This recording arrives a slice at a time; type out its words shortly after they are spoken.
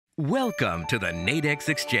Welcome to the Nadex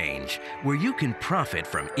Exchange, where you can profit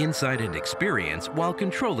from insight and experience while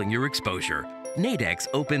controlling your exposure. Nadex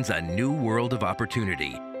opens a new world of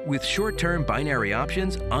opportunity. With short-term binary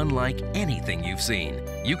options unlike anything you've seen.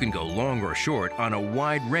 You can go long or short on a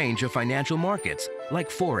wide range of financial markets,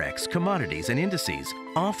 like forex, commodities, and indices,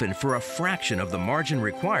 often for a fraction of the margin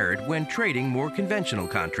required when trading more conventional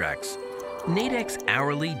contracts. Nadex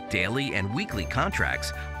hourly, daily, and weekly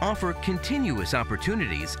contracts offer continuous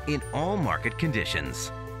opportunities in all market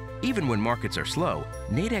conditions. Even when markets are slow,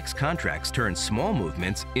 Nadex contracts turn small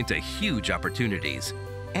movements into huge opportunities.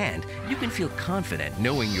 And you can feel confident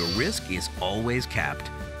knowing your risk is always capped.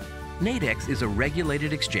 Nadex is a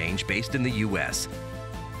regulated exchange based in the U.S.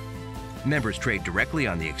 Members trade directly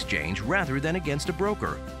on the exchange rather than against a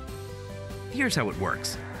broker. Here's how it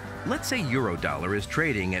works. Let's say euro-dollar is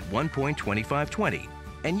trading at 1.2520,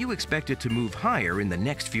 and you expect it to move higher in the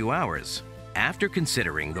next few hours. After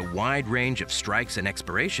considering the wide range of strikes and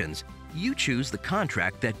expirations, you choose the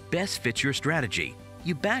contract that best fits your strategy.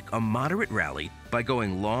 You back a moderate rally by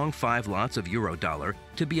going long 5 lots of euro-dollar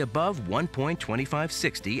to be above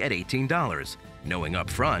 1.2560 at $18, knowing up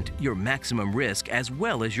front your maximum risk as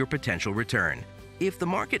well as your potential return. If the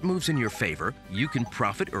market moves in your favor, you can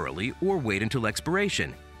profit early or wait until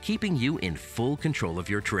expiration, keeping you in full control of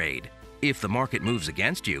your trade. If the market moves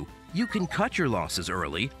against you, you can cut your losses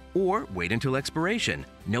early or wait until expiration,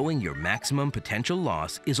 knowing your maximum potential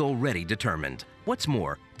loss is already determined. What's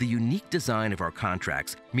more, the unique design of our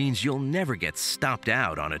contracts means you'll never get stopped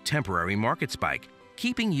out on a temporary market spike,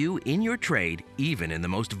 keeping you in your trade even in the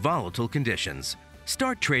most volatile conditions.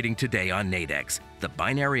 Start trading today on Nadex, the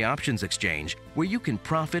binary options exchange where you can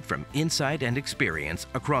profit from insight and experience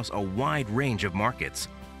across a wide range of markets.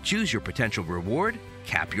 Choose your potential reward,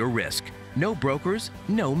 cap your risk. No brokers,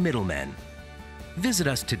 no middlemen. Visit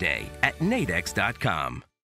us today at nadex.com.